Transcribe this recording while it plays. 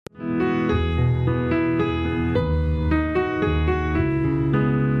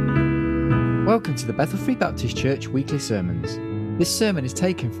Welcome to the Bethel Free Baptist Church Weekly Sermons. This sermon is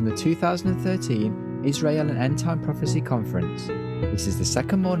taken from the 2013 Israel and End Time Prophecy Conference. This is the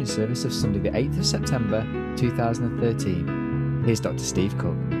second morning service of Sunday the 8th of September 2013. Here's Dr. Steve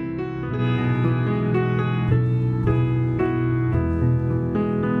Cook.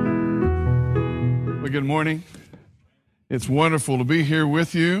 Well, good morning. It's wonderful to be here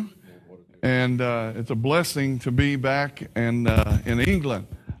with you, and it's a blessing to be back in England.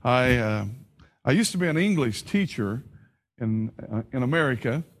 I used to be an English teacher in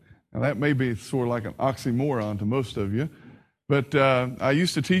America, and that may be sort of like an oxymoron to most of you, but I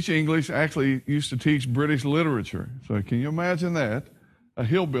used to teach English, actually used to teach British literature. So can you imagine that? A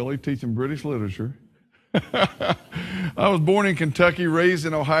hillbilly teaching British literature. I was born in Kentucky, raised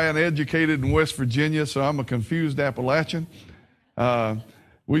in Ohio, and educated in West Virginia, so I'm a confused Appalachian.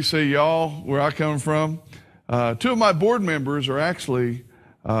 We say y'all where I come from. Two of my board members are actually,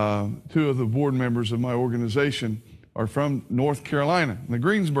 two of the board members of my organization are from North Carolina, in the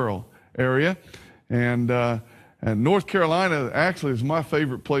Greensboro area. And North Carolina actually is my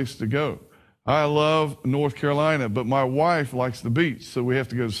favorite place to go. I love North Carolina, but my wife likes the beach, so we have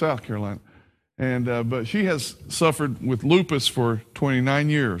to go to South Carolina. But she has suffered with lupus for 29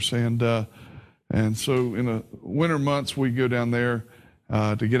 years. And so in the winter months, we go down there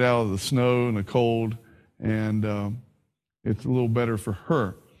to get out of the snow and the cold, and it's a little better for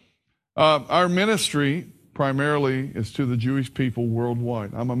her. Our ministry primarily is to the Jewish people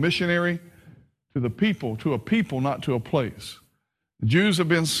worldwide. I'm a missionary to the people, to a people, not to a place. The Jews have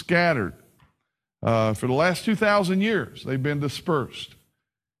been scattered. For the last 2,000 years, they've been dispersed.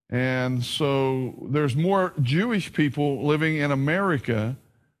 And so there's more Jewish people living in America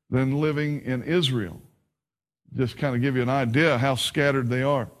than living in Israel. Just kind of give you an idea how scattered they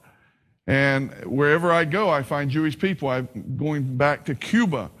are. And wherever I go, I find Jewish people. I'm going back to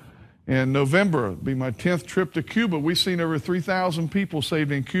Cuba in November. It'll be my 10th trip to Cuba. We've seen over 3,000 people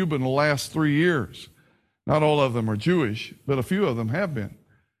saved in Cuba in the last 3 years. Not all of them are Jewish, but a few of them have been.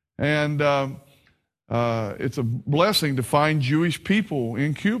 And it's a blessing to find Jewish people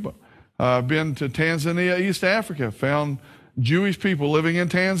in Cuba. I've been to Tanzania, East Africa, found Jewish people living in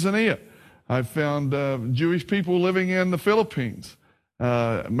Tanzania. I've found Jewish people living in the Philippines.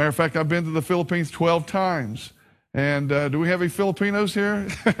 Matter of fact, I've been to the Philippines 12 times. And do we have any Filipinos here?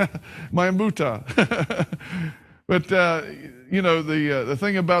 Mayambuta. But, you know, the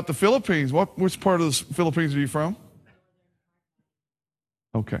thing about the Philippines, which part of the Philippines are you from?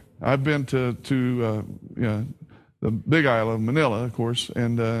 Okay. I've been to the big island, Manila, of course,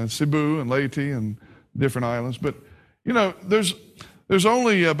 and Cebu and Leyte and different islands. But, you know, there's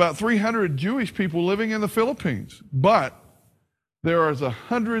only about 300 Jewish people living in the Philippines. But there is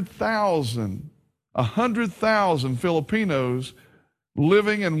 100,000 Filipinos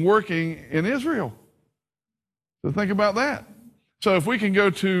living and working in Israel. So think about that. So if we can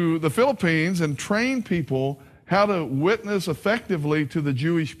go to the Philippines and train people how to witness effectively to the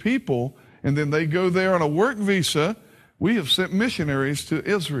Jewish people, and then they go there on a work visa, we have sent missionaries to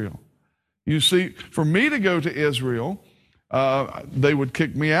Israel. You see, for me to go to Israel, they would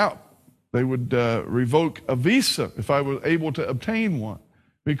kick me out. They would revoke a visa if I was able to obtain one,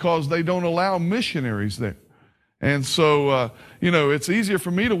 because they don't allow missionaries there. And so, you know, it's easier for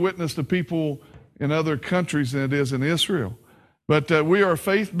me to witness to people in other countries than it is in Israel. But we are a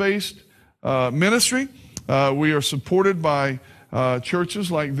faith-based ministry. We are supported by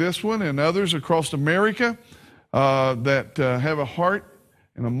churches like this one and others across America that have a heart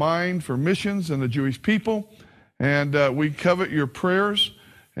and a mind for missions and the Jewish people. And we covet your prayers.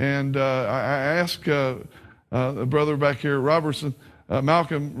 And I ask the brother back here,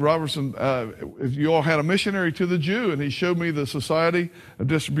 Malcolm Robertson, if you all had a missionary to the Jew, and he showed me the Society of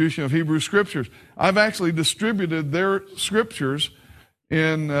Distribution of Hebrew Scriptures. I've actually distributed their scriptures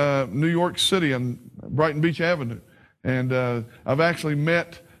in New York City on Brighton Beach Avenue. And I've actually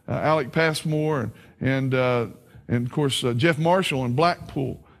met Alec Passmore and of course, Jeff Marshall in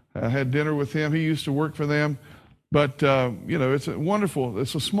Blackpool. I had dinner with him. He used to work for them. But, you know, it's wonderful.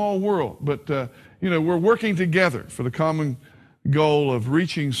 It's a small world. But, you know, we're working together for the common goal of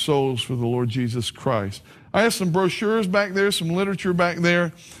reaching souls for the Lord Jesus Christ. I have some brochures back there, some literature back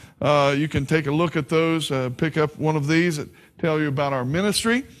there. You can take a look at those, pick up one of these that tell you about our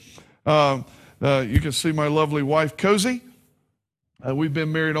ministry. You can see my lovely wife, Cozy. We've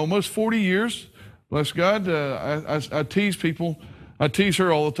been married almost 40 years. Bless God. I tease people. I tease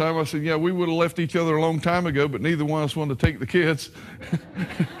her all the time. I said, yeah, we would have left each other a long time ago, but neither one of us wanted to take the kids.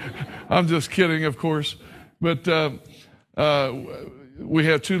 I'm just kidding, of course. But we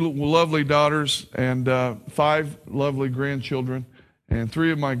have two lovely daughters and 5 lovely grandchildren. And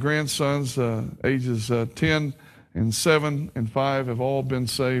 3 of my grandsons, ages 10 and 7 and 5, have all been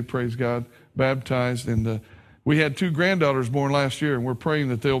saved, praise God, baptized. And we had 2 granddaughters born last year, and we're praying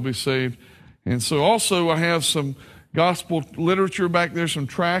that they'll be saved. And so also I have some gospel literature back there, some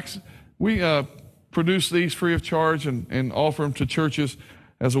tracts. We produce these free of charge and offer them to churches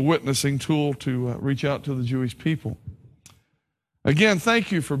as a witnessing tool to reach out to the Jewish people. Again,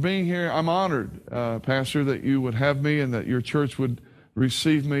 thank you for being here. I'm honored, Pastor, that you would have me and that your church would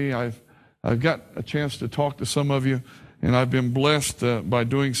receive me. I've got a chance to talk to some of you, and I've been blessed by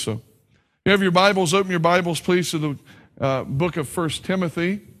doing so. You have your Bibles. Open your Bibles, please, to the book of 1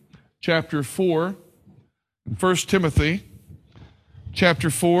 Timothy, chapter 4. 1 Timothy, chapter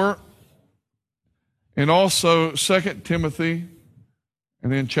 4, and also 2 Timothy,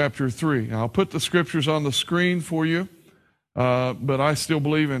 and then chapter 3. Now, I'll put the scriptures on the screen for you, but I still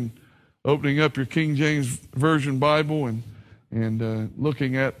believe in opening up your King James Version Bible and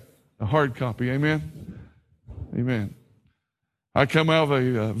looking at a hard copy. Amen? Amen. I come out of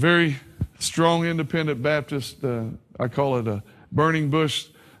a very strong independent Baptist, I call it a Burning Bush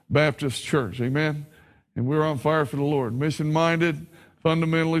Baptist church. Amen? And we're on fire for the Lord. Mission-minded,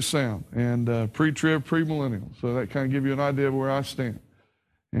 fundamentally sound, and pre-trib, premillennial. So that kind of gives you an idea of where I stand.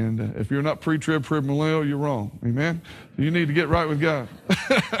 And if you're not pre-trib, premillennial, you're wrong. Amen? You need to get right with God.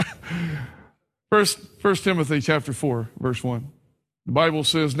 First Timothy chapter 4, verse 1. The Bible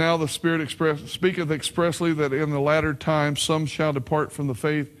says, "Now the Spirit speaketh expressly that in the latter times some shall depart from the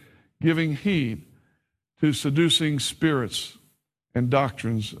faith, giving heed to seducing spirits and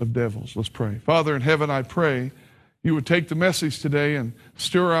doctrines of devils." Let's pray. Father in heaven, I pray you would take the message today and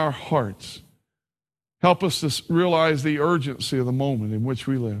stir our hearts. Help us to realize the urgency of the moment in which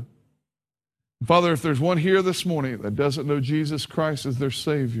we live. Father, if there's one here this morning that doesn't know Jesus Christ as their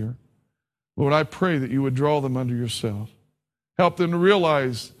Savior, Lord, I pray that you would draw them unto yourself. Help them to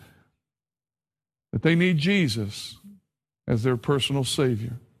realize that they need Jesus as their personal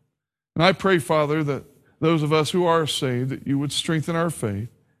Savior. And I pray, Father, that those of us who are saved, that you would strengthen our faith.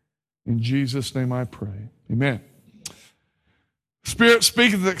 In Jesus' name I pray. Amen. Spirit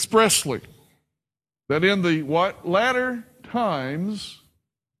speaketh expressly that in the what? Latter times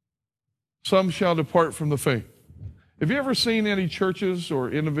some shall depart from the faith. Have you ever seen any churches or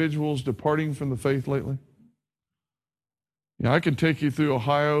individuals departing from the faith lately? Yeah, I can take you through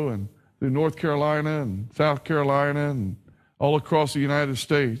Ohio and through North Carolina and South Carolina and all across the United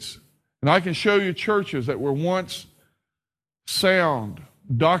States. And I can show you churches that were once sound,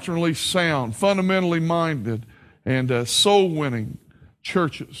 doctrinally sound, fundamentally minded, and soul-winning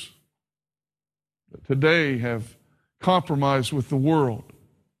churches that today have compromised with the world.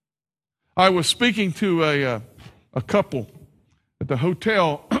 I was speaking to a couple at the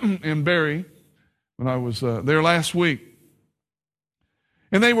hotel in Barrie when I was there last week.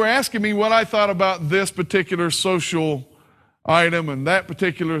 And they were asking me what I thought about this particular social item and that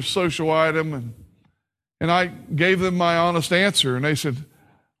particular social item. And I gave them my honest answer. And they said,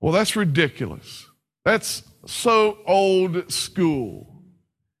 well, that's ridiculous. That's so old school.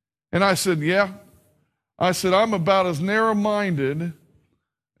 And I said, yeah. I said, I'm about as narrow-minded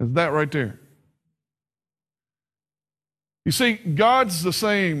as that right there. You see, God's the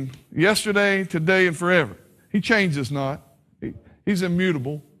same yesterday, today, and forever. He changes not. He's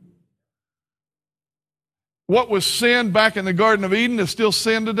immutable. What was sin back in the Garden of Eden is still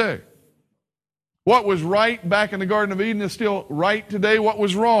sin today. What was right back in the Garden of Eden is still right today. What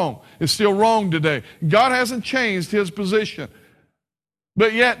was wrong is still wrong today. God hasn't changed his position.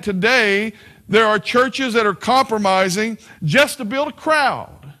 But yet today, there are churches that are compromising just to build a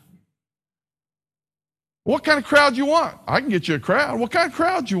crowd. What kind of crowd do you want? I can get you a crowd. What kind of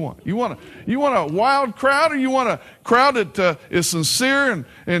crowd do you want? You want a wild crowd, or you want a crowd that is sincere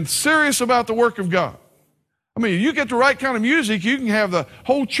and serious about the work of God? I mean, you get the right kind of music, you can have the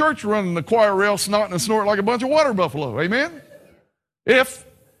whole church running the choir rail, snotting and snorting like a bunch of water buffalo. Amen? If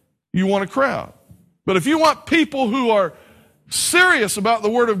you want a crowd. But if you want people who are serious about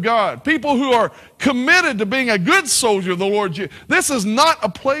the Word of God, people who are committed to being a good soldier of the Lord Jesus, this is not a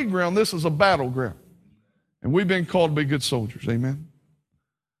playground, this is a battleground. And we've been called to be good soldiers. Amen?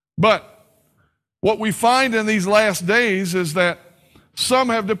 But what we find in these last days is that some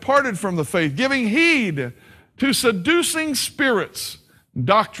have departed from the faith, giving heed to seducing spirits,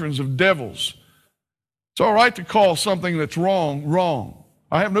 doctrines of devils. It's all right to call something that's wrong, wrong.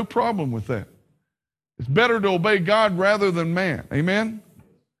 I have no problem with that. It's better to obey God rather than man. Amen?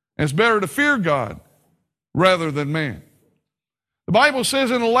 And it's better to fear God rather than man. The Bible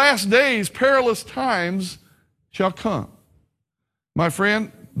says in the last days, perilous times shall come. My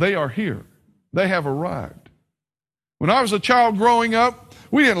friend, they are here. They have arrived. When I was a child growing up,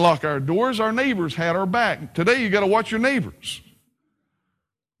 we didn't lock our doors. Our neighbors had our back. Today, you got to watch your neighbors.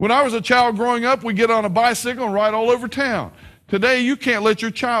 When I was a child growing up, we get on a bicycle and ride all over town. Today, you can't let your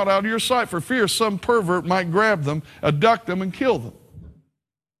child out of your sight for fear some pervert might grab them, abduct them, and kill them.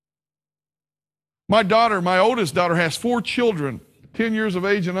 My oldest daughter, has 4 children, 10 years of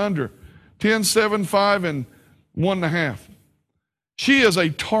age and under, 10, 7, 5, and 1.5. She is a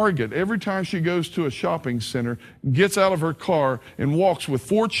target every time she goes to a shopping center, gets out of her car, and walks with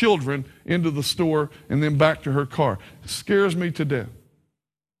 4 children into the store and then back to her car. It scares me to death.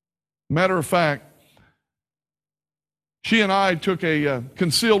 Matter of fact, she and I took a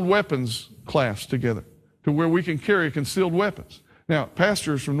concealed weapons class together to where we can carry concealed weapons. Now,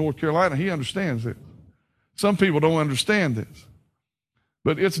 pastor is from North Carolina. He understands this. Some people don't understand this.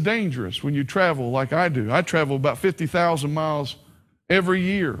 But it's dangerous when you travel like I do. I travel about 50,000 miles every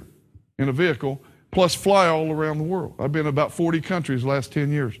year in a vehicle, plus fly all around the world. I've been in about 40 countries the last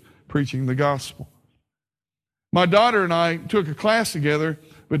 10 years preaching the gospel. My daughter and I took a class together,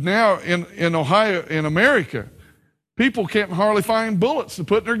 but now in Ohio, in America, people can't hardly find bullets to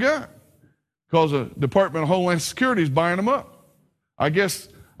put in their gun because the Department of Homeland Security is buying them up. I guess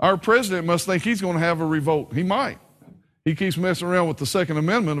our president must think he's going to have a revolt. He might. He keeps messing around with the Second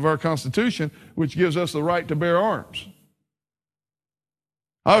Amendment of our Constitution, which gives us the right to bear arms.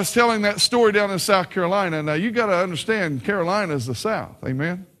 I was telling that story down in South Carolina. Now, you got to understand, Carolina is the South.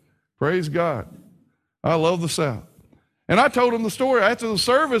 Amen? Praise God. I love the South. And I told him the story. After the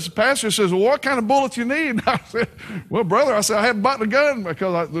service, the pastor says, well, what kind of bullets you need? And I said, well, brother, I hadn't bought a gun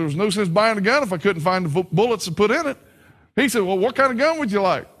because there was no sense buying a gun if I couldn't find the bullets to put in it. He said, well, what kind of gun would you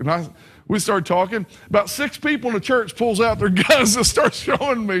like? And we started talking. About 6 people in the church pulls out their guns and starts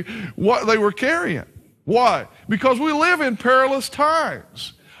showing me what they were carrying. Why? Because we live in perilous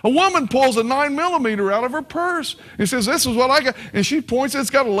times. A woman pulls a 9mm out of her purse and says, this is what I got. And she points,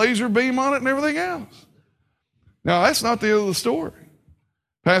 it's got a laser beam on it and everything else. Now, that's not the end of the story.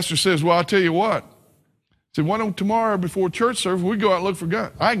 Pastor says, well, I'll tell you what. He said, why don't tomorrow before church service, we go out and look for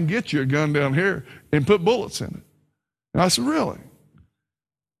guns. I can get you a gun down here and put bullets in it. And I said, really?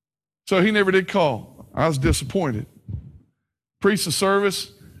 So he never did call. I was disappointed. Preached the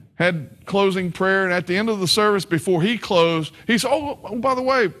service, had closing prayer, and at the end of the service, before he closed, he said, oh, by the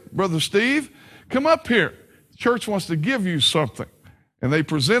way, Brother Steve, come up here. The church wants to give you something. And they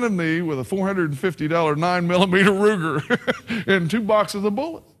presented me with a $450 9mm Ruger and 2 boxes of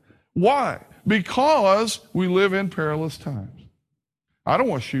bullets. Why? Because we live in perilous times. I don't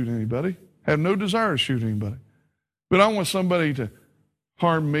want to shoot anybody. Have no desire to shoot anybody. But I want somebody to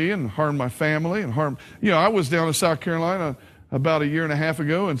harm me and harm my family and harm. I was down in South Carolina about 1.5 years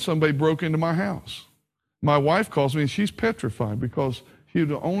ago, and somebody broke into my house. My wife calls me, and she's petrified because she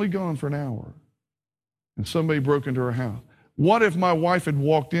had only gone for an hour, and somebody broke into her house. What if my wife had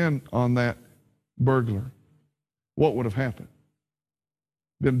walked in on that burglar? What would have happened?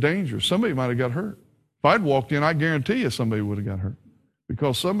 Been dangerous. Somebody might have got hurt. If I'd walked in, I guarantee you somebody would have got hurt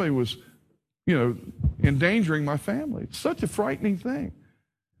because somebody was, endangering my family. It's such a frightening thing.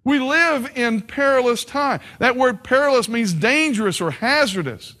 We live in perilous time. That word perilous means dangerous or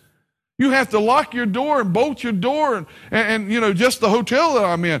hazardous. You have to lock your door and bolt your door and just the hotel that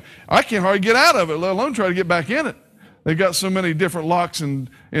I'm in. I can't hardly get out of it, let alone try to get back in it. They've got so many different locks and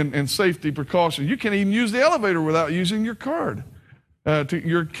safety precautions. You can't even use the elevator without using your card,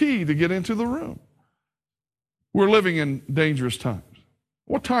 your key to get into the room. We're living in dangerous times.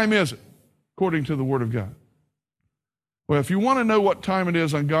 What time is it, according to the Word of God? Well, if you want to know what time it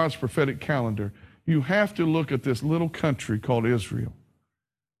is on God's prophetic calendar, you have to look at this little country called Israel.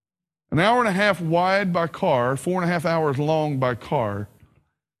 1.5 hours wide by car, 4.5 hours long by car,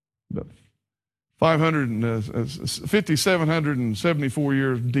 5,774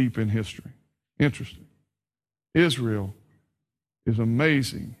 years deep in history. Interesting. Israel is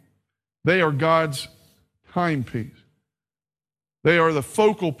amazing. They are God's timepiece. They are the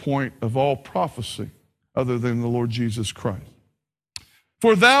focal point of all prophecy other than the Lord Jesus Christ.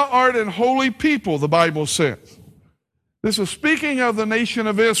 For thou art an holy people, the Bible says. This is speaking of the nation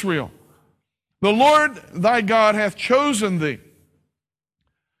of Israel. The Lord thy God hath chosen thee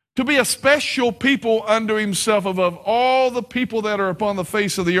to be a special people unto himself above all the people that are upon the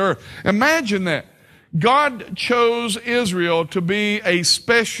face of the earth. Imagine that. God chose Israel to be a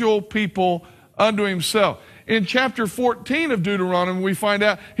special people unto himself. In chapter 14 of Deuteronomy, we find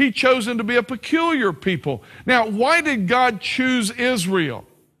out he chose them to be a peculiar people. Now, why did God choose Israel?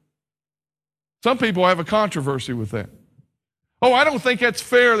 Some people have a controversy with that. Oh, I don't think that's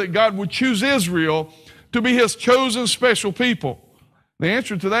fair that God would choose Israel to be his chosen special people. The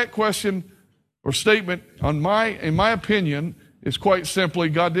answer to that question or statement, in my opinion, is quite simply,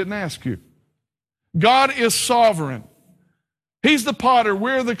 God didn't ask you. God is sovereign. He's the potter,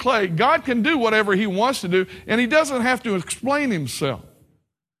 we're the clay. God can do whatever He wants to do, and He doesn't have to explain Himself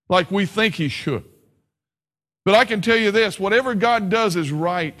like we think He should. But I can tell you this, whatever God does is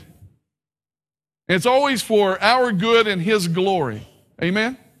right. It's always for our good and His glory.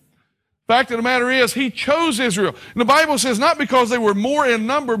 Amen? Fact of the matter is, He chose Israel. And the Bible says not because they were more in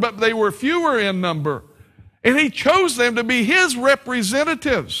number, but they were fewer in number. And He chose them to be His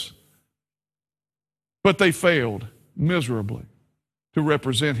representatives. But they failed miserably to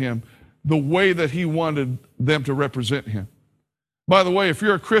represent Him the way that He wanted them to represent Him. By the way, if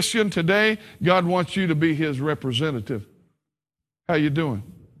you're a Christian today, God wants you to be His representative. How you doing?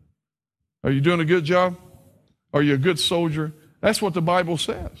 Are you doing a good job? Are you a good soldier? That's what the Bible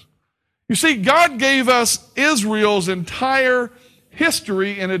says. You see, God gave us Israel's entire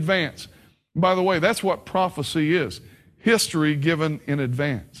history in advance. By the way, that's what prophecy is. History given in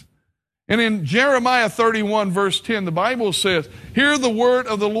advance. And in Jeremiah 31, verse 10, the Bible says, "Hear the word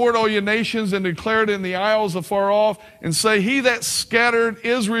of the Lord, all ye nations, and declare it in the isles afar off, and say, He that scattered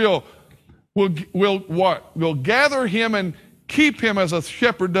Israel will what? Will gather him and keep him as a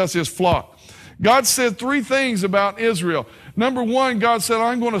shepherd does his flock." God said three things about Israel. Number one, God said,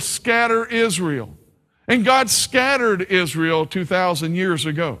 I'm going to scatter Israel. And God scattered Israel 2,000 years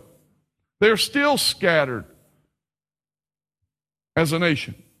ago. They're still scattered as a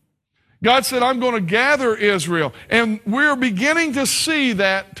nation. God said, I'm going to gather Israel. And we're beginning to see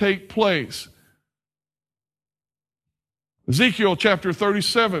that take place. Ezekiel chapter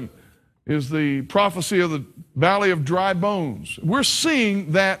 37 is the prophecy of the valley of dry bones. We're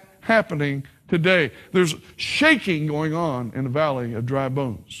seeing that happening today. There's shaking going on in the valley of dry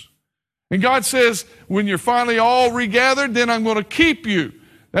bones. And God says, when you're finally all regathered, then I'm going to keep you.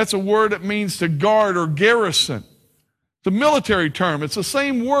 That's a word that means to guard or garrison. It's a military term. It's the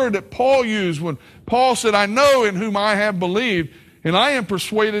same word that Paul used when Paul said, I know in whom I have believed, and I am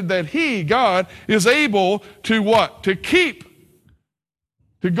persuaded that He, God, is able to what? To keep,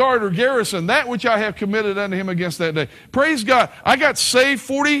 to guard or garrison that which I have committed unto Him against that day. Praise God. I got saved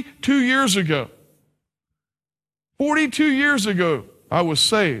 42 years ago. 42 years ago, I was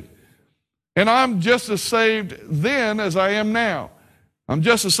saved. And I'm just as saved then as I am now. I'm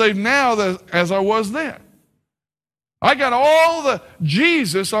just as saved now as I was then. I got all the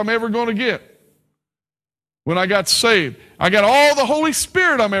Jesus I'm ever going to get when I got saved. I got all the Holy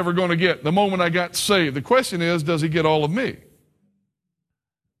Spirit I'm ever going to get the moment I got saved. The question is, does He get all of me?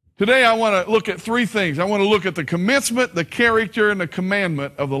 Today I want to look at three things. I want to look at the commencement, the character, and the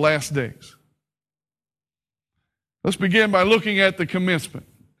commandment of the last days. Let's begin by looking at the commencement.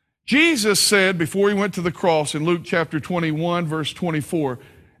 Jesus said before He went to the cross in Luke chapter 21, verse 24,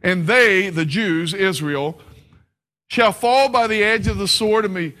 and they, the Jews, Israel, shall fall by the edge of the sword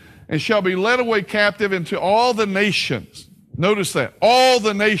and shall be led away captive into all the nations. Notice that, all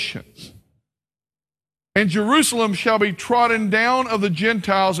the nations. And Jerusalem shall be trodden down of the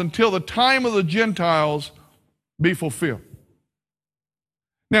Gentiles until the time of the Gentiles be fulfilled.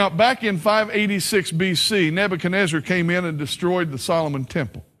 Now, back in 586 BC, Nebuchadnezzar came in and destroyed the Solomon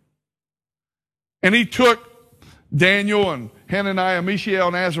temple. And he took Daniel and Hananiah, Mishael,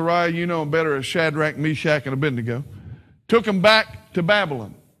 and Azariah, you know them better as Shadrach, Meshach, and Abednego, took them back to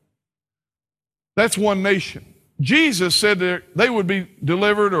Babylon. That's one nation. Jesus said that they would be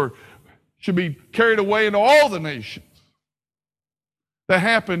delivered or should be carried away into all the nations. That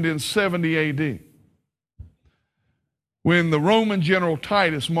happened in 70 AD. When the Roman general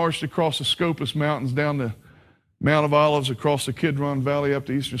Titus marched across the Scopus Mountains down the Mount of Olives, across the Kidron Valley up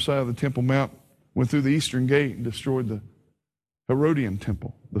the eastern side of the Temple Mount, went through the eastern gate and destroyed the Herodian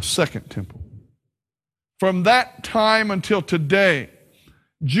temple, the second temple. From that time until today,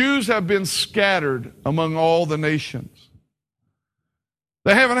 Jews have been scattered among all the nations.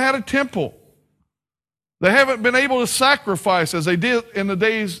 They haven't had a temple. They haven't been able to sacrifice as they did in the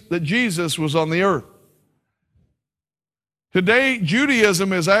days that Jesus was on the earth. Today,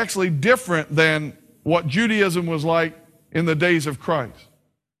 Judaism is actually different than what Judaism was like in the days of Christ.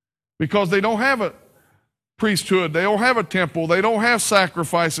 Because they don't have a priesthood, they don't have a temple, they don't have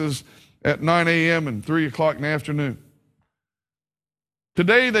sacrifices at 9 a.m. and 3 o'clock in the afternoon.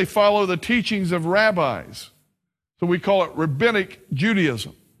 Today they follow the teachings of rabbis. So we call it rabbinic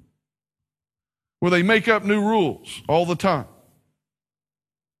Judaism, where they make up new rules all the time.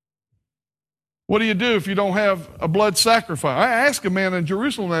 What do you do if you don't have a blood sacrifice? I asked a man in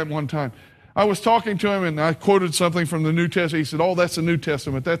Jerusalem that one time. I was talking to him and I quoted something from the New Testament. He said, oh, that's the New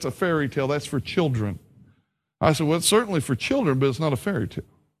Testament. That's a fairy tale. That's for children. I said, well, it's certainly for children, but it's not a fairy tale.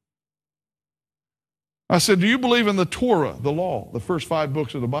 I said, do you believe in the Torah, the law, the first 5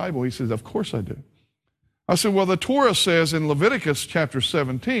 books of the Bible? He says, of course I do. I said, well, the Torah says in Leviticus chapter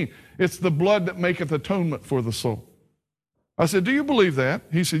 17, it's the blood that maketh atonement for the soul. I said, do you believe that?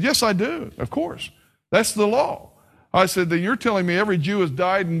 He said, yes, I do, of course. That's the law. I said, then you're telling me every Jew has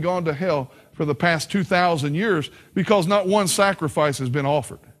died and gone to hell for the past 2,000 years because not one sacrifice has been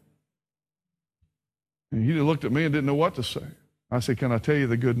offered. And he looked at me and didn't know what to say. I said, can I tell you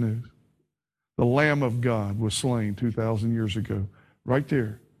the good news? The Lamb of God was slain 2,000 years ago, right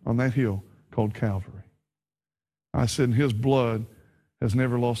there on that hill called Calvary. I said, and his blood has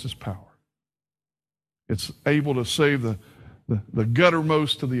never lost its power. It's able to save the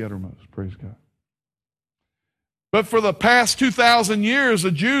guttermost to the uttermost. Praise God. But for the past 2,000 years,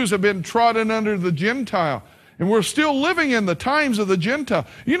 the Jews have been trodden under the Gentile. And we're still living in the times of the Gentile.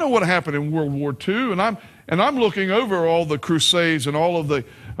 You know what happened in World War II? And I'm looking over all the crusades and all of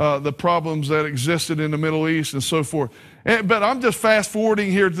the problems that existed in the Middle East and so forth. But I'm just fast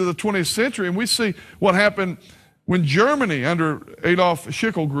forwarding here to the 20th century, and we see what happened when Germany, under Adolf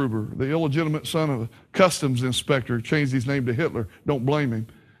Schicklgruber, the illegitimate son of a customs inspector, changed his name to Hitler. Don't blame him.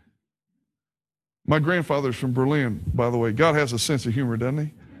 My grandfather's from Berlin, by the way. God has a sense of humor, doesn't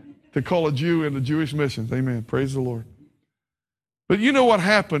he? To call a Jew into Jewish missions. Amen. Praise the Lord. But you know what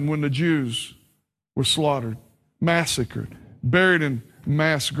happened when the Jews were slaughtered, massacred, buried in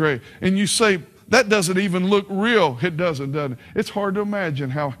mass grave. And you say, that doesn't even look real. It doesn't, doesn't it? It's hard to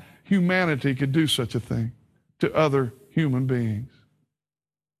imagine how humanity could do such a thing to other human beings.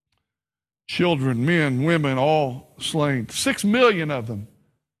 Children, men, women, all slain. 6 million of them.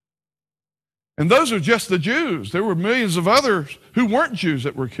 And those are just the Jews. There were millions of others who weren't Jews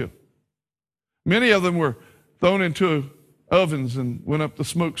that were killed. Many of them were thrown into ovens and went up the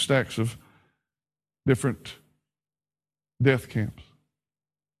smokestacks of different death camps.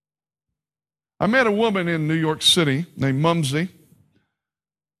 I met a woman in New York City named Mumsy.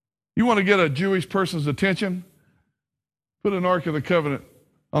 You want to get a Jewish person's attention? Put an Ark of the Covenant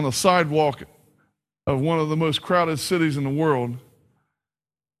on the sidewalk of one of the most crowded cities in the world.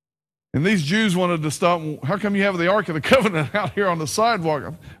 And these Jews wanted to stop. How come you have the Ark of the Covenant out here on the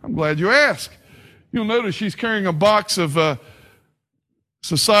sidewalk? I'm glad you asked. You'll notice she's carrying a box of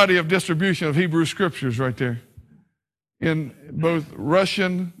Society of Distribution of Hebrew Scriptures right there in both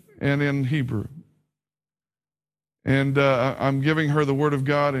Russian and in Hebrew. And I'm giving her the Word of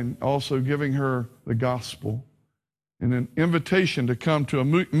God and also giving her the gospel and an invitation to come to a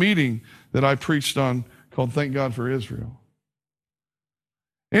meeting that I preached on called Thank God for Israel.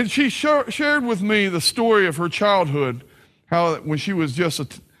 And she shared with me the story of her childhood, how when she was just a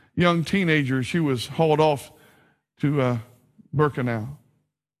young teenager, she was hauled off to Birkenau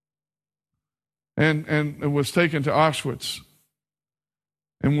and was taken to Auschwitz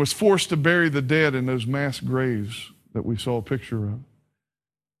and was forced to bury the dead in those mass graves that we saw a picture of.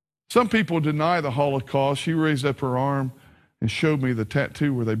 Some people deny the Holocaust. She raised up her arm and showed me the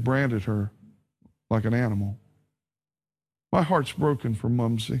tattoo where they branded her like an animal. My heart's broken for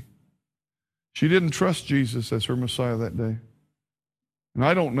Mumsy. She didn't trust Jesus as her Messiah that day. And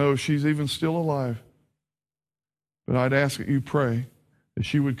I don't know if she's even still alive. But I'd ask that you pray that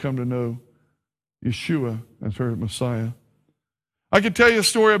she would come to know Yeshua as her Messiah. I could tell you a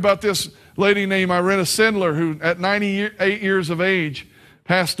story about this lady named Irena Sendler, who at 98 years of age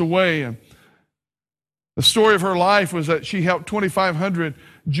passed away. And the story of her life was that she helped 2,500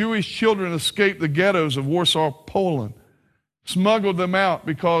 Jewish children escape the ghettos of Warsaw, Poland. Smuggled them out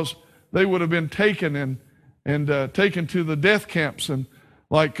because they would have been taken and taken to the death camps and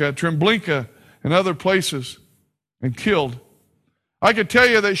like Treblinka and other places and killed. I could tell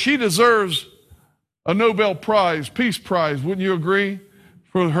you that she deserves a Nobel Prize, Peace Prize, wouldn't you agree,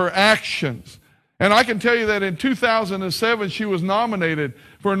 for her actions. And I can tell you that in 2007 she was nominated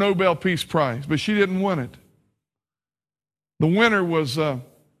for a Nobel Peace Prize, but she didn't win it. The winner was a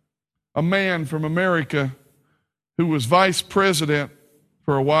man from America who was vice president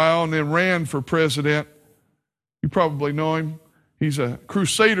for a while and then ran for president. You probably know him. He's a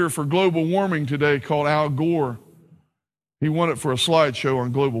crusader for global warming today called Al Gore. He won it for a slideshow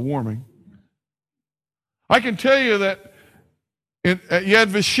on global warming. I can tell you that at Yad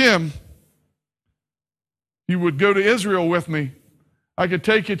Vashem, you would go to Israel with me. I could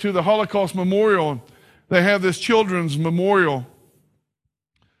take you to the Holocaust Memorial. They have this children's memorial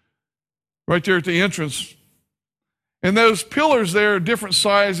right there at the entrance. And those pillars there, different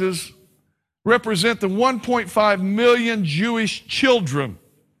sizes, represent the 1.5 million Jewish children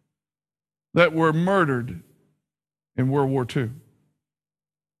that were murdered in World War II.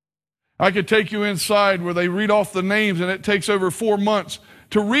 I could take you inside where they read off the names, and it takes over 4 months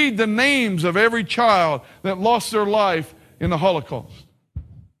to read the names of every child that lost their life in the Holocaust.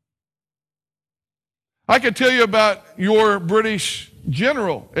 I could tell you about your British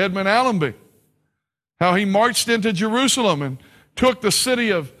general, Edmund Allenby, how he marched into Jerusalem and took the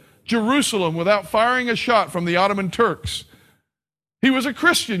city of Jerusalem without firing a shot from the Ottoman Turks. He was a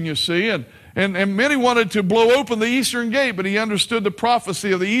Christian, you see, and many wanted to blow open the Eastern Gate, but he understood the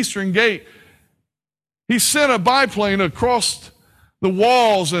prophecy of the Eastern Gate. He sent a biplane across the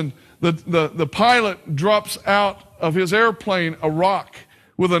walls, and the pilot drops out of his airplane a rock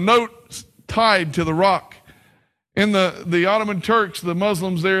with a note tied to the rock. And the Ottoman Turks, the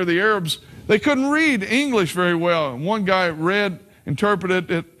Muslims there, the Arabs, they couldn't read English very well. And one guy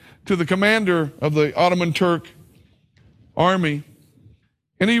interpreted it to the commander of the Ottoman Turk army.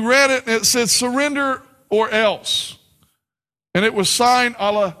 And he read it, and it said, "Surrender or else." And it was signed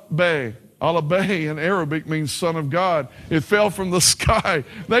Allah Bey. Allah Bey in Arabic means son of God. It fell from the sky.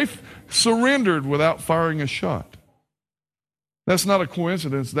 They surrendered without firing a shot. That's not a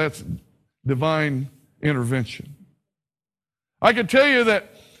coincidence. That's divine intervention. I can tell you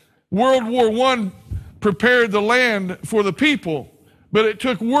that World War I prepared the land for the people, but it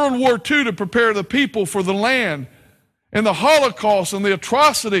took World War II to prepare the people for the land. And the Holocaust and the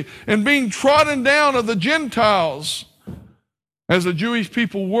atrocity and being trodden down of the Gentiles, as the Jewish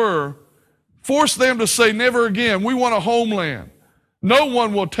people were, forced them to say, never again. We want a homeland. No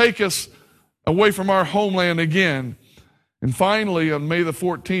one will take us away from our homeland again. And finally, on May the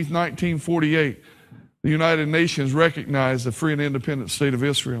 14th, 1948, the United Nations recognized the free and independent state of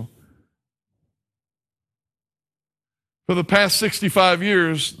Israel. For the past 65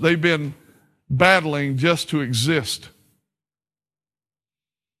 years, they've been battling just to exist.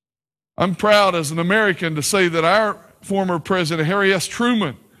 I'm proud as an American to say that our former President, Harry S.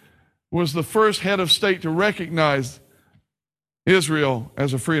 Truman, was the first head of state to recognize Israel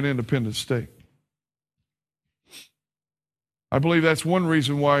as a free and independent state. I believe that's one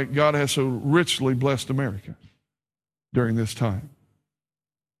reason why God has so richly blessed America during this time.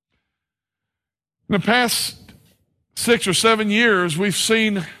 In the past 6 or 7 years, we've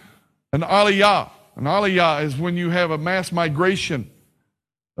seen an aliyah. An aliyah is when you have a mass migration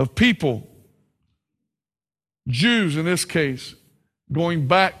of people, Jews in this case, going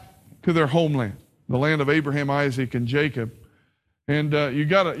back to their homeland, the land of Abraham, Isaac, and Jacob. And you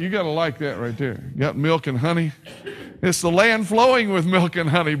gotta like that right there. You got milk and honey. It's the land flowing with milk and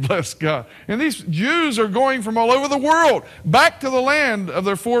honey, bless God. And these Jews are going from all over the world back to the land of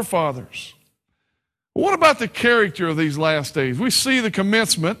their forefathers. What about the character of these last days? We see the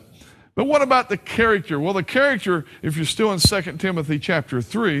commencement, but what about the character? Well, the character, if you're still in 2 Timothy chapter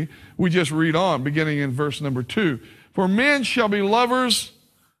 3, we just read on, beginning in verse number 2. For men shall be lovers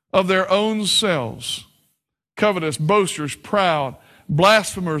of their own selves, covetous, boasters, proud,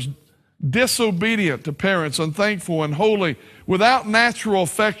 blasphemers, disobedient to parents, unthankful, unholy, without natural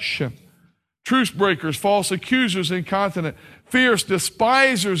affection, truce breakers, false accusers, incontinent, fierce,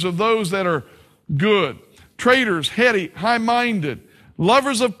 despisers of those that are good, traitors, heady, high-minded,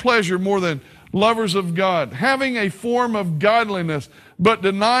 lovers of pleasure more than lovers of God, having a form of godliness, but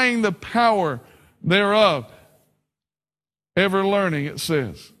denying the power thereof, ever learning, it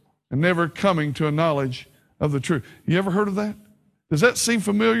says, and never coming to a knowledge of the truth. You ever heard of that? Does that seem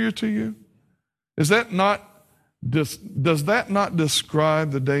familiar to you? Does that not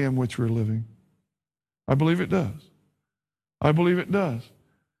describe the day in which we're living? I believe it does. I believe it does.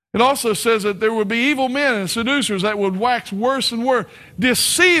 It also says that there would be evil men and seducers that would wax worse and worse,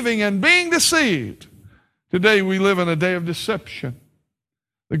 deceiving and being deceived. Today we live in a day of deception.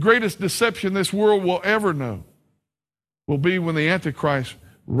 The greatest deception this world will ever know will be when the Antichrist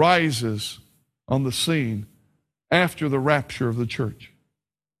rises on the scene after the rapture of the church.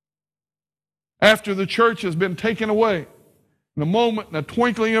 After the church has been taken away, in a moment, in a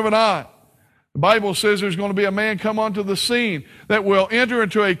twinkling of an eye, the Bible says there's going to be a man come onto the scene that will enter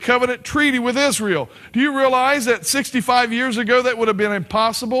into a covenant treaty with Israel. Do you realize that 65 years ago that would have been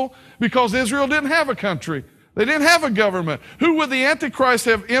impossible because Israel didn't have a country? They didn't have a government. Who would the Antichrist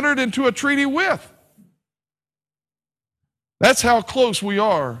have entered into a treaty with? That's how close we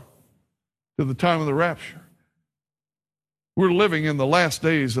are to the time of the rapture. We're living in the last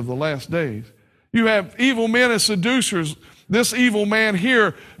days of the last days. You have evil men and seducers. This evil man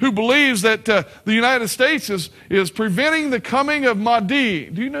here who believes that the United States is preventing the coming of Mahdi.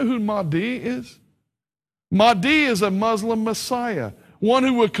 Do you know who Mahdi is? Mahdi is a Muslim Messiah, one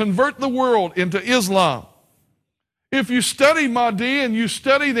who would convert the world into Islam. If you study Mahdi and you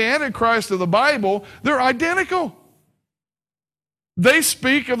study the Antichrist of the Bible, they're identical. They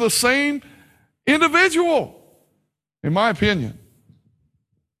speak of the same individual, in my opinion.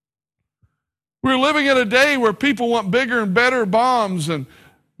 We're living in a day where people want bigger and better bombs and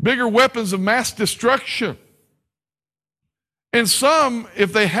bigger weapons of mass destruction. And some,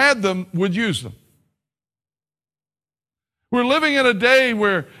 if they had them, would use them. We're living in a day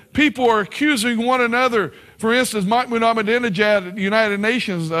where people are accusing one another. For instance, Mahmoud Ahmadinejad at the United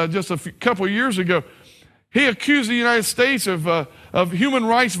Nations just a couple of years ago, he accused the United States of human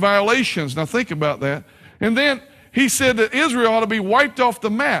rights violations. Now think about that. And then he said that Israel ought to be wiped off the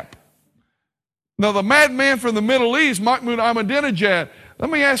map. Now the madman from the Middle East, Mahmoud Ahmadinejad, let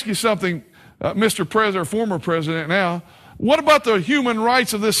me ask you something, Mr. President, or former president now. What about the human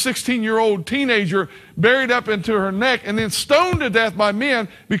rights of this 16-year-old teenager buried up into her neck and then stoned to death by men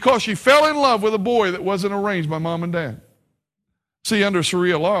because she fell in love with a boy that wasn't arranged by mom and dad? See, under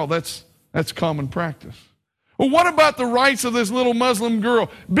Sharia law, that's common practice. Well, what about the rights of this little Muslim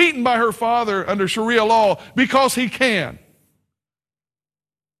girl beaten by her father under Sharia law because he can?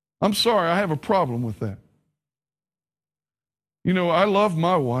 I'm sorry, I have a problem with that. You know, I love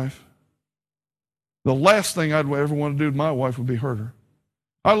my wife. The last thing I'd ever want to do to my wife would be hurt her.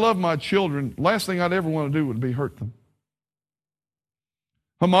 I love my children. Last thing I'd ever want to do would be hurt them.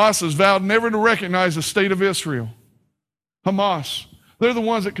 Hamas has vowed never to recognize the state of Israel. Hamas, they're the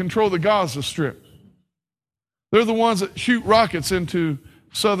ones that control the Gaza Strip. They're the ones that shoot rockets into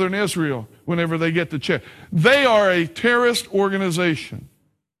southern Israel whenever they get the check. They are a terrorist organization.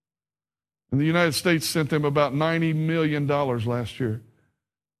 And the United States sent them about $90 million last year.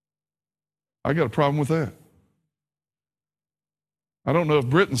 I got a problem with that. I don't know if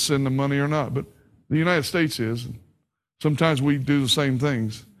Britain's sending them money or not, but the United States is. Sometimes we do the same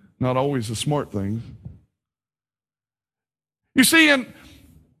things, not always the smart things. You see, in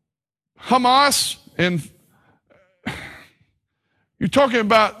Hamas, and you're talking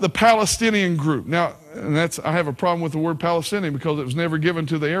about the Palestinian group. Now, and I have a problem with the word Palestinian because it was never given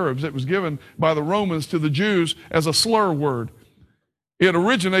to the Arabs. It was given by the Romans to the Jews as a slur word. It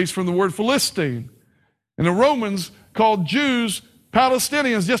originates from the word Philistine. And the Romans called Jews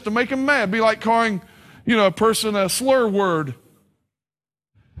Palestinians just to make them mad. It'd be like calling, a person a slur word.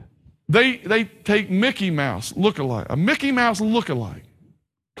 They take Mickey Mouse look-alike, a Mickey Mouse look-alike,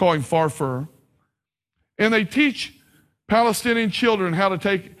 call him Farfur, and they teach Palestinian children how to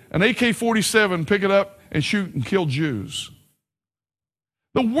take an AK-47, pick it up, and shoot and kill Jews.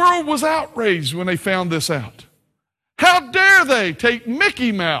 The world was outraged when they found this out. How dare they take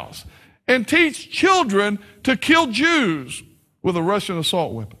Mickey Mouse and teach children to kill Jews with a Russian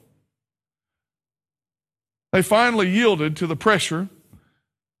assault weapon? They finally yielded to the pressure,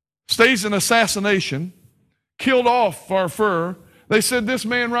 staged an assassination, killed off Farfur. They said this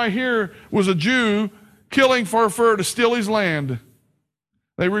man right here was a Jew killing Farfur to steal his land.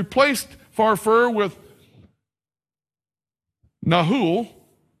 They replaced Farfur with Nahul,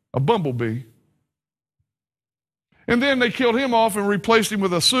 a bumblebee. And then they killed him off and replaced him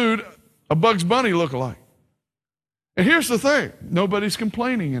with a Sud, a Bugs Bunny lookalike. And here's the thing, nobody's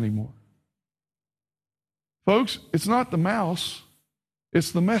complaining anymore. Folks, it's not the mouse,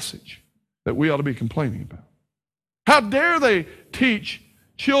 it's the message that we ought to be complaining about. How dare they teach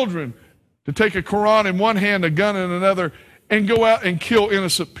children to take a Quran in one hand, a gun in another, and go out and kill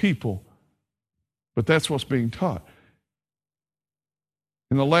innocent people? But that's what's being taught.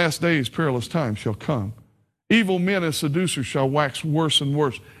 In the last days, perilous times shall come. Evil men and seducers shall wax worse and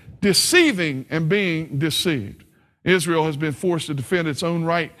worse, deceiving and being deceived. Israel has been forced to defend its own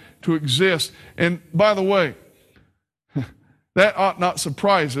right to exist. And by the way, that ought not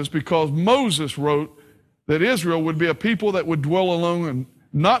surprise us because Moses wrote that Israel would be a people that would dwell alone and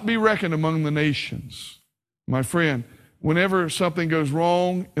not be reckoned among the nations. My friend, whenever something goes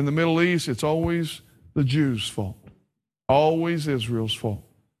wrong in the Middle East, it's always the Jews' fault. Always Israel's fault.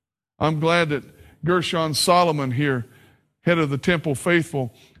 I'm glad that Gershon Solomon here, head of the Temple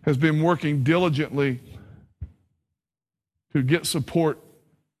Faithful, has been working diligently to get support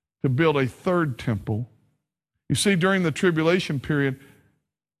to build a third temple. You see, during the tribulation period,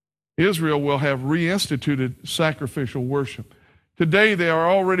 Israel will have reinstituted sacrificial worship. Today, they are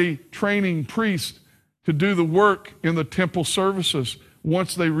already training priests to do the work in the temple services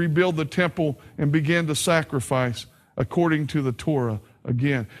once they rebuild the temple and begin to sacrifice according to the Torah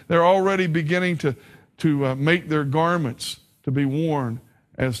again. They're already beginning to make their garments to be worn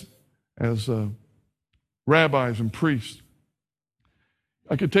as rabbis and priests.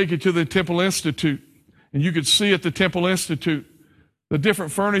 I could take you to the Temple Institute, and you could see at the Temple Institute the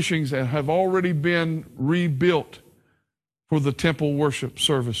different furnishings that have already been rebuilt for the temple worship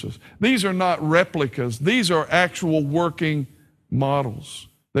services. These are not replicas. These are actual working models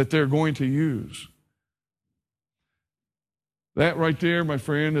that they're going to use. That right there, my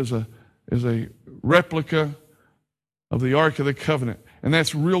friend, is a replica of the Ark of the Covenant. And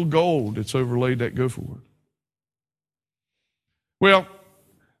that's real gold. It's overlaid that gopher wood. Well,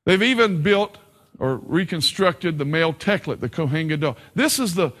 they've even built or reconstructed the male teklet, the Kohen Gadol. This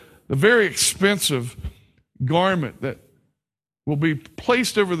is the very expensive garment that will be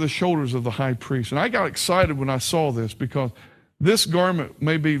placed over the shoulders of the high priest. And I got excited when I saw this because this garment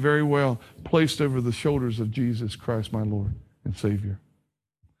may be very well placed over the shoulders of Jesus Christ, my Lord and Savior,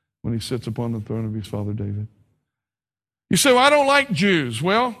 when he sits upon the throne of his father David. You say, well, I don't like Jews.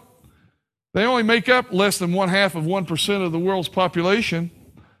 Well, they only make up less than 0.5% of the world's population,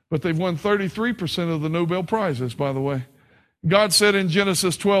 but they've won 33% of the Nobel Prizes, by the way. God said in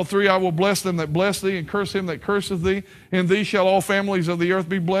Genesis 12:3, I will bless them that bless thee and curse him that curseth thee. In thee shall all families of the earth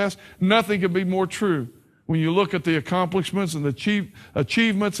be blessed. Nothing can be more true when you look at the accomplishments and the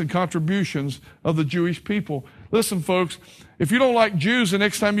achievements and contributions of the Jewish people. Listen, folks, if you don't like Jews, the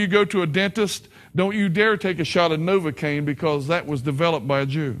next time you go to a dentist, don't you dare take a shot of Novocaine because that was developed by a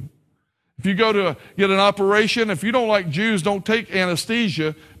Jew. If you go to get an operation, if you don't like Jews, don't take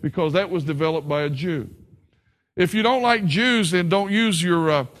anesthesia because that was developed by a Jew. If you don't like Jews, then don't use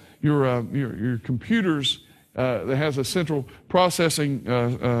your computers that has a central processing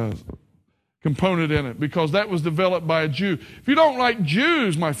component in it because that was developed by a Jew. If you don't like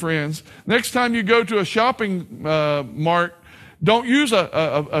Jews, my friends, next time you go to a shopping mart, don't use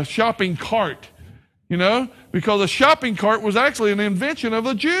a shopping cart, because a shopping cart was actually an invention of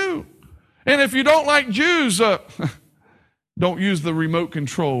a Jew. And if you don't like Jews, don't use the remote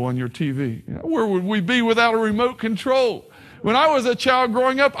control on your TV. Where would we be without a remote control? When I was a child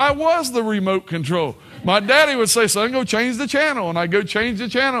growing up, I was the remote control. My daddy would say, son, go change the channel. And I'd go change the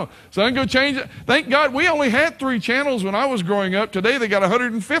channel. Son, go change it. Thank God we only had 3 channels when I was growing up. Today they got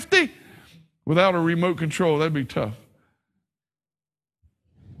 150. Without a remote control, that'd be tough.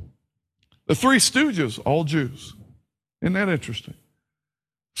 The 3 Stooges, all Jews. Isn't that interesting?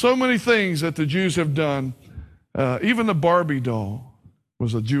 So many things that the Jews have done. Even the Barbie doll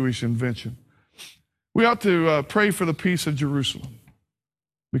was a Jewish invention. We ought to pray for the peace of Jerusalem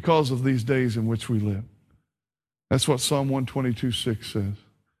because of these days in which we live. That's what Psalm 122:6 says.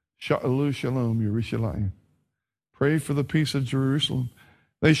 Sha'alu shalom Yerushalayim. Pray for the peace of Jerusalem.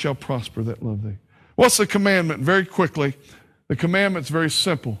 They shall prosper that love thee. What's the commandment? Very quickly. The commandment's very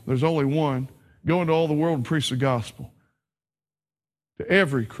simple. There's only one. Go into all the world and preach the gospel to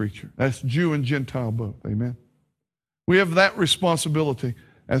every creature. That's Jew and Gentile both. Amen. We have that responsibility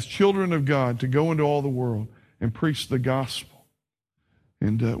as children of God to go into all the world and preach the gospel.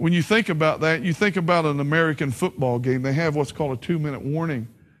 And when you think about that, you think about an American football game. They have what's called a 2-minute warning.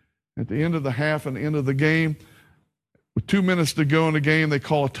 At the end of the half and the end of the game, with 2 minutes to go in the game, they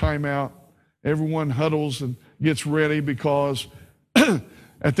call a timeout. Everyone huddles and gets ready because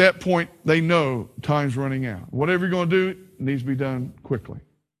at that point, they know time's running out. Whatever you're going to do needs to be done quickly.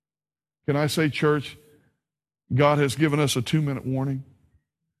 Can I say, church, God has given us a 2-minute warning.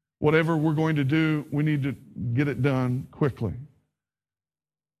 Whatever we're going to do, we need to get it done quickly.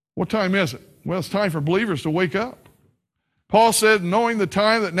 What time is it? Well, it's time for believers to wake up. Paul said, knowing the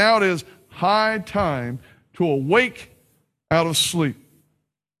time that now it is high time to awake out of sleep.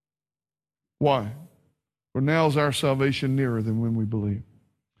 Why? For now is our salvation nearer than when we believe.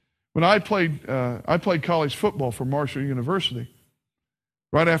 When I played college football for Marshall University,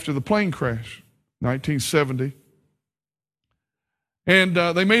 right after the plane crash, 1970. And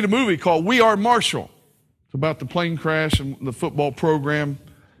they made a movie called We Are Marshall. It's about the plane crash and the football program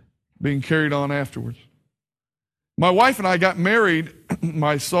being carried on afterwards. My wife and I got married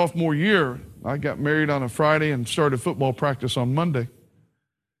my sophomore year. I got married on a Friday and started football practice on Monday.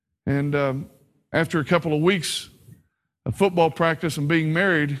 And after a couple of weeks of football practice and being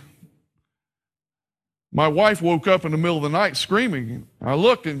married, my wife woke up in the middle of the night screaming. I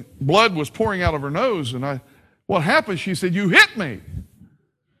looked and blood was pouring out of her nose. And what happened? She said, you hit me.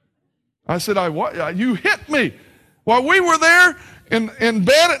 I said, what? You hit me. While we were there in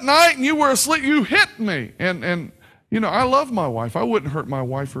bed at night and you were asleep, you hit me. And I love my wife. I wouldn't hurt my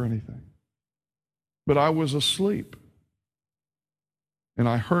wife or anything. But I was asleep. And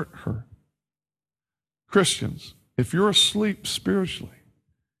I hurt her. Christians, if you're asleep spiritually,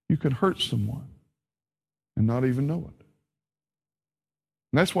 you can hurt someone and not even know it.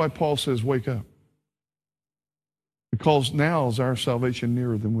 And that's why Paul says, wake up. Because now is our salvation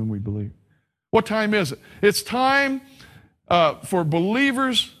nearer than when we believe. What time is it? It's time for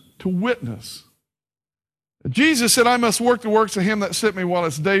believers to witness. Jesus said, I must work the works of him that sent me while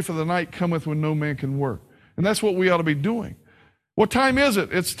it's day, for the night cometh when no man can work. And that's what we ought to be doing. What time is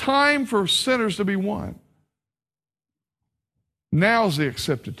it? It's time for sinners to be won. Now's the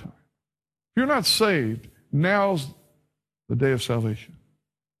accepted time. If you're not saved, now's the day of salvation.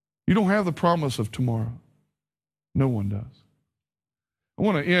 You don't have the promise of tomorrow. No one does. I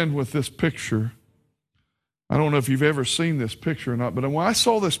want to end with this picture. I don't know if you've ever seen this picture or not, but when I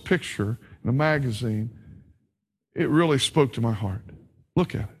saw this picture in a magazine, it really spoke to my heart.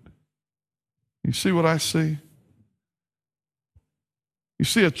 Look at it. You see what I see? You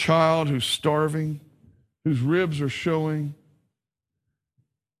see a child who's starving, whose ribs are showing.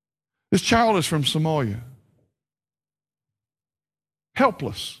 This child is from Somalia.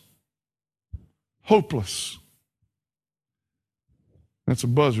 Helpless. Hopeless. That's a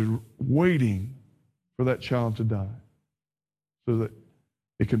buzzard waiting for that child to die so that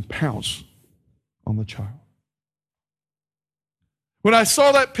it can pounce on the child. When I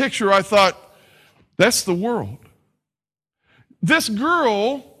saw that picture, I thought, that's the world. This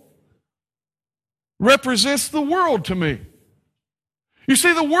girl represents the world to me. You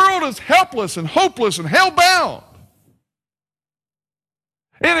see, the world is helpless and hopeless and hell-bound.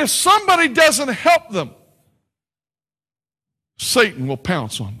 And if somebody doesn't help them, Satan will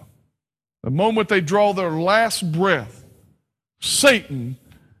pounce on them. The moment they draw their last breath, Satan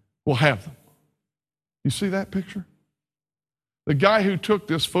will have them. You see that picture? The guy who took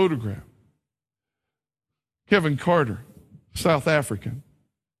this photograph, Kevin Carter, South African,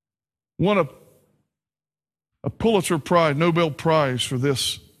 won a Pulitzer Prize, Nobel Prize for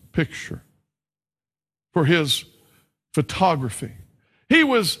this picture, for his photography. He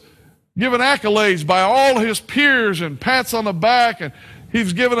was given accolades by all his peers and pats on the back, and he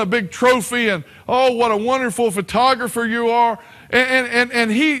was given a big trophy, and oh, what a wonderful photographer you are.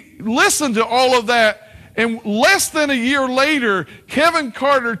 And he listened to all of that, and less than a year later, Kevin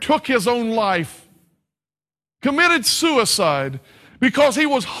Carter took his own life, committed suicide, because he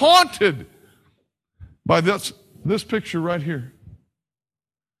was haunted by this picture right here.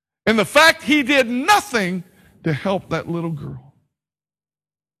 And the fact he did nothing to help that little girl.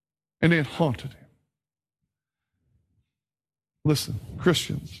 And it haunted him. Listen,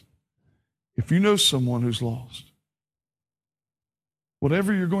 Christians, if you know someone who's lost,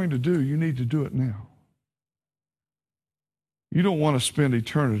 whatever you're going to do, you need to do it now. You don't want to spend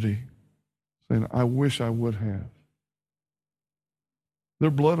eternity saying, I wish I would have.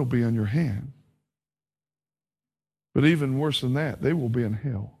 Their blood will be on your hand. But even worse than that, they will be in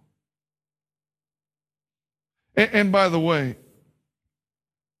hell. And by the way,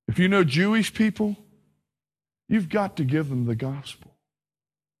 if you know Jewish people, you've got to give them the gospel.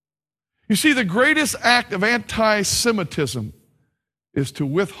 You see, the greatest act of anti-Semitism is to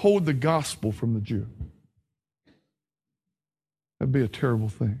withhold the gospel from the Jew. That'd be a terrible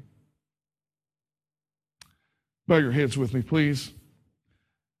thing. Bow your heads with me, please.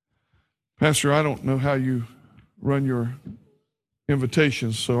 Pastor, I don't know how you run your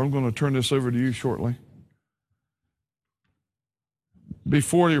invitations, so I'm going to turn this over to you shortly.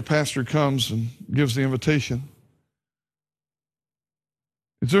 Before your pastor comes and gives the invitation,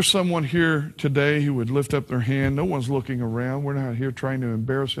 is there someone here today who would lift up their hand? No one's looking around. We're not here trying to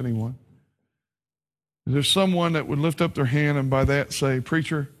embarrass anyone. Is there someone that would lift up their hand and by that say,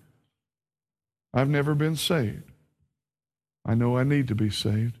 Preacher, I've never been saved. I know I need to be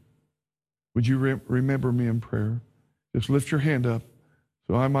saved. Would you remember me in prayer? Just lift your hand up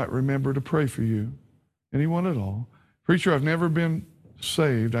so I might remember to pray for you. Anyone at all? Preacher, I've never been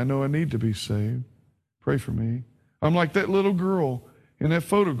saved. I know I need to be saved. Pray for me. I'm like that little girl in that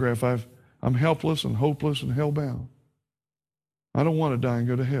photograph. I'm helpless and hopeless and hell-bound. I don't want to die and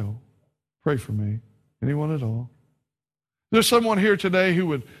go to hell. Pray for me. Anyone at all? There's someone here today who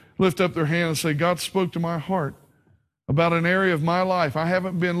would lift up their hand and say, God spoke to my heart about an area of my life. I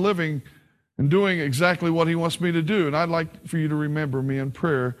haven't been living and doing exactly what he wants me to do, and I'd like for you to remember me in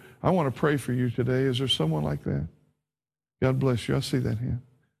prayer. I want to pray for you today. Is there someone like that? God bless you. I see that hand.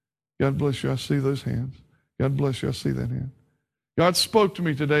 God bless you. I see those hands. God bless you. I see that hand. God spoke to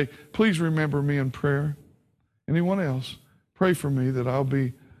me today. Please remember me in prayer. Anyone else? Pray for me that I'll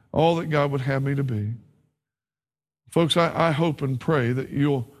be all that God would have me to be. Folks, I hope and pray that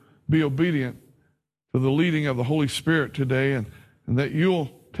you'll be obedient to the leading of the Holy Spirit today, and that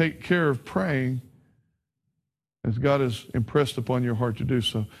you'll take care of praying as God has impressed upon your heart to do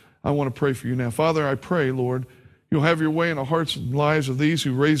so. I want to pray for you now. Father, I pray, Lord, you'll have your way in the hearts and lives of these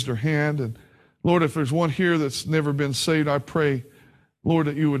who raised their hand. And Lord, if there's one here that's never been saved, I pray, Lord,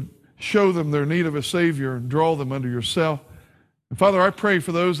 that you would show them their need of a Savior and draw them unto yourself. And Father, I pray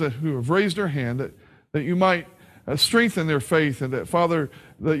for those who have raised their hand that you might strengthen their faith, and that, Father,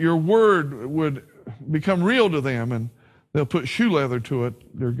 that your word would become real to them, and they'll put shoe leather to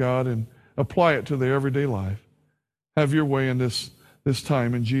it, dear God, and apply it to their everyday life. Have your way in this this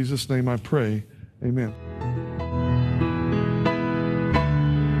time. In Jesus' name I pray. Amen.